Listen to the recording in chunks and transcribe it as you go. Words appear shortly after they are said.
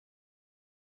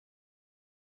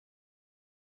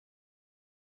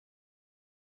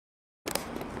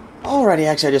Alrighty,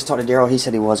 actually I just talked to Darrell. He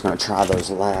said he was going to try those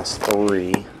last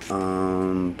three.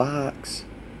 Box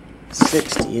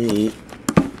 68.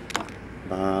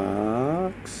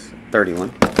 Box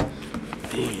 31.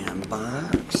 And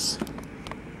box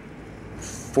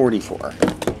 44.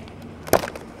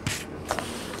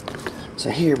 So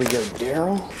here we go,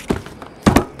 Darrell.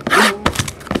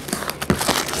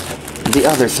 The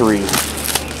other three.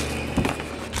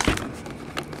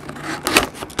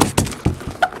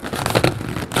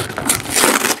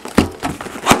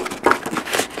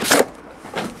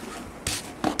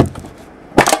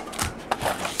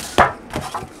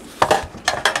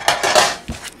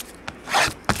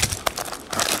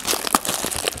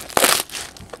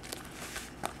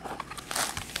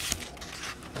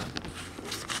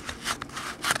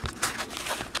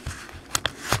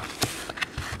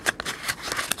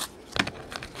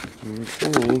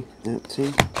 Okay,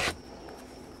 empty.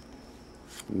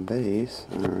 Base,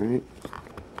 alright.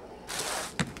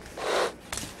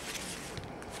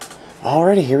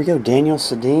 Alrighty, here we go. Daniel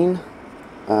Sedin,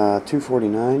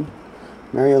 249.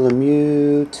 Mario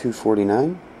Lemieux,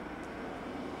 249.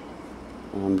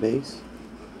 On base.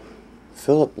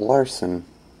 Philip Larson,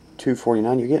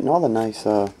 249. You're getting all the nice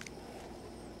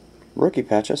rookie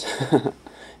patches.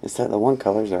 Instead of the one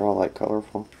colors, they're all like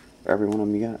colorful. Every one of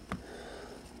them you got.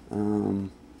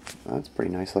 That's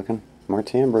pretty nice looking.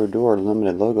 Martin Brodeur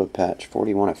limited logo patch,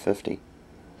 41 of 50.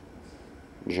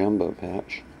 Jumbo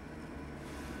patch.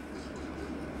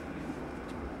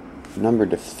 Numbered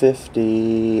to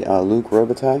 50, Luke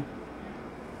Robitaille.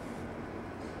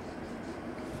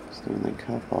 Stanley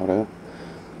Cup auto.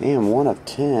 And 1 of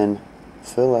 10,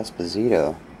 Phil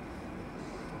Esposito.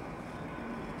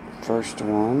 First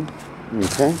one.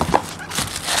 Okay.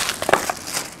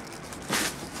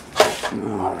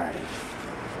 Alrighty.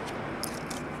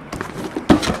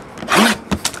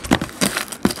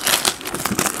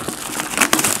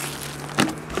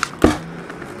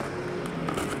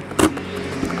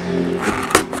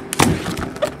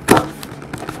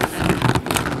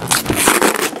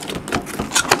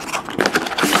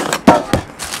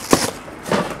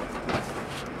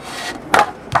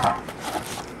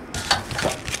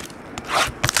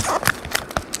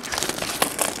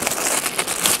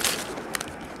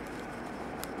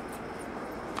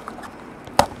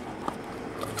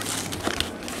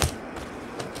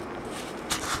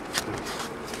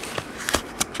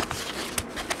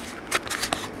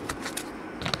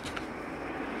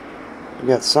 You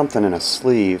got something in a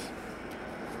sleeve.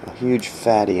 A huge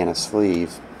fatty in a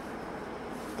sleeve.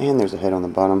 And there's a head on the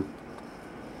bottom.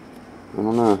 I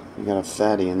don't know. You got a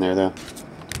fatty in there though.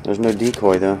 There's no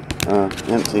decoy though.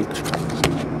 Empty.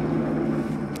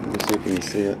 Let's see if you can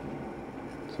see it.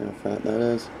 See how fat that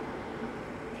is.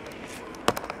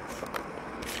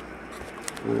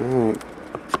 Alright.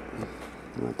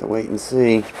 We'll have to wait and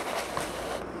see.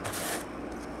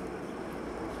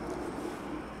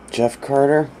 Jeff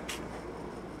Carter.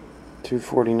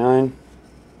 249.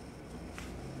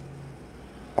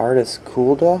 Artist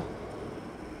Kulda.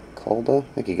 I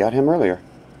think you got him earlier.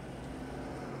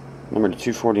 Number to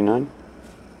 249.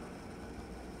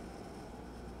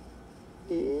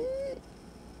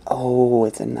 Oh,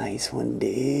 it's a nice one,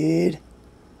 dude.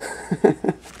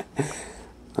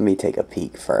 Let me take a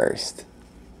peek first.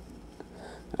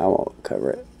 I won't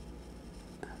cover it.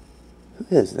 Who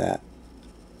is that?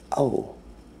 Oh.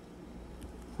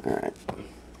 Alright.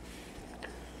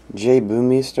 Jay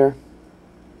Boomeister.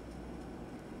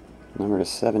 Number to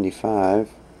 75.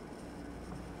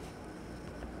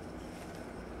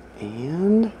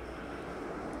 And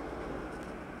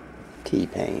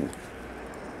T-Pain.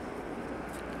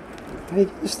 How do you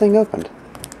get this thing opened?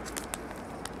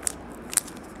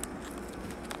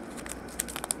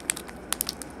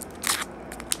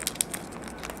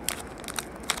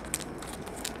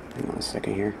 Hang on a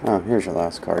second here. Oh, here's your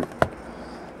last card.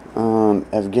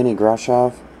 Evgeny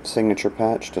Grashov, signature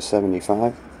patch to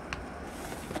 75.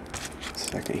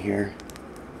 Second here.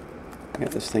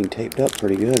 Got this thing taped up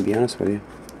pretty good, to be honest with you.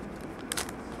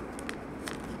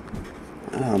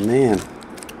 Oh man.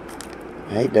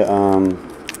 I hate to,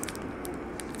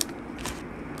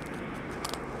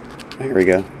 there we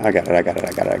go. I got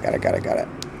it.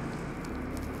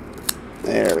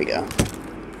 There we go.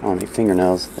 I don't need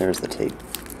fingernails. There's the tape.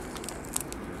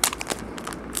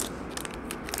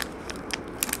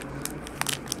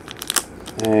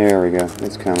 There we go.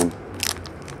 It's coming.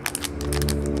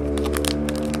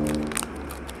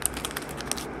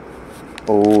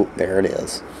 Oh, there it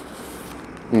is.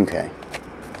 Okay.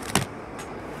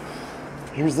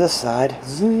 Here's this side.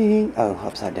 Zing. Oh,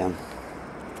 upside down.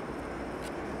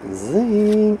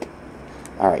 Zing.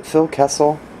 Alright, Phil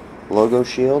Kessel. Logo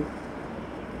shield.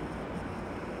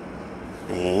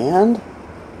 And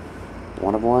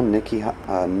 1 of 1,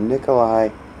 Nikolai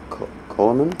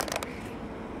Coleman.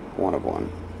 1 of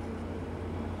 1.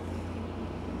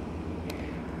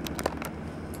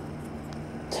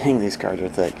 Dang, these cards are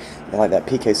thick. They're like that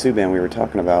PK Subban we were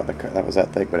talking about. That was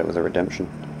that thick, but it was a redemption.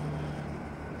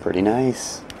 Pretty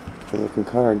nice. Good looking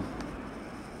card.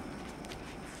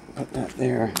 Put that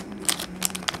there.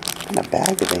 What kind of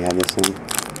bag did they have this in?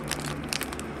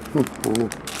 I don't know.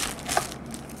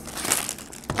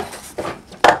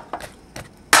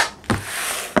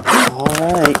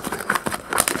 Alright.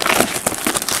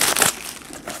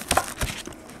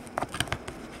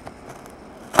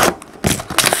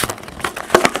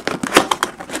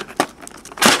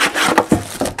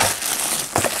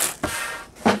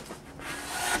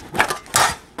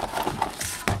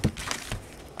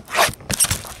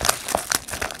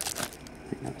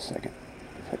 Hang on a second.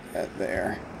 Put that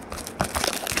there.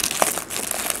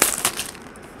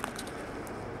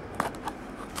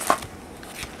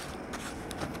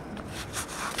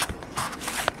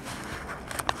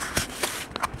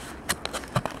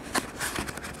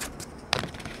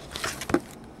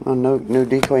 Oh, no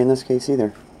decoy in this case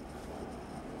either.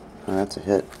 Oh, that's a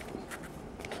hit.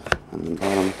 On the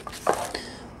bottom.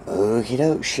 Okie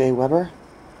doke, Shea Weber.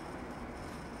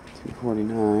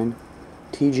 249.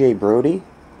 TJ Brody.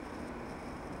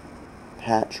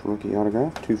 Patch rookie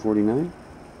autograph. 249.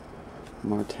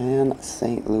 Martin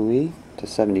St. Louis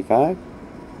 /75.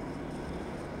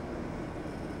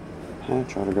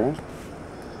 Patch autograph.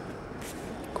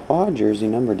 Quad jersey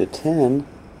number /10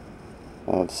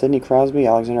 of Sidney Crosby,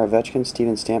 Alexander Ovechkin,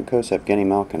 Steven Stamkos, Evgeny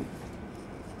Malkin.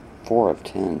 4 of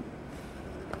 10.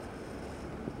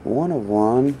 1 of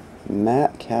 1,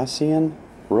 Matt Cassian,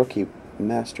 rookie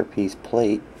masterpiece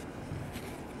plate.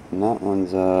 And that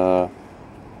one's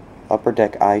Upper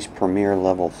Deck Ice Premier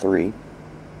Level 3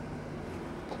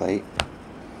 plate.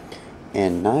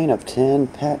 And 9 of 10,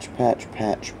 patch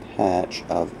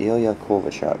of Ilya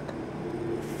Kovalchuk.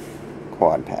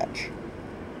 Quad patch.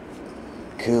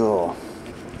 Cool.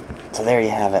 So there you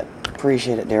have it.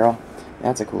 Appreciate it, Darrell.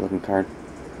 That's a cool looking card.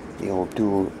 The old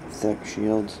dual thick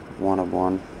shields. 1 of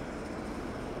 1.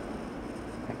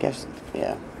 I guess,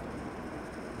 yeah.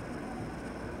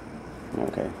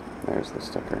 Okay, there's the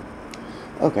sticker.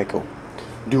 Okay, cool.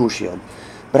 Dual shield.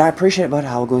 But I appreciate it, bud.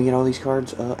 I'll go and get all these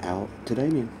cards out today,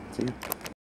 man. See ya.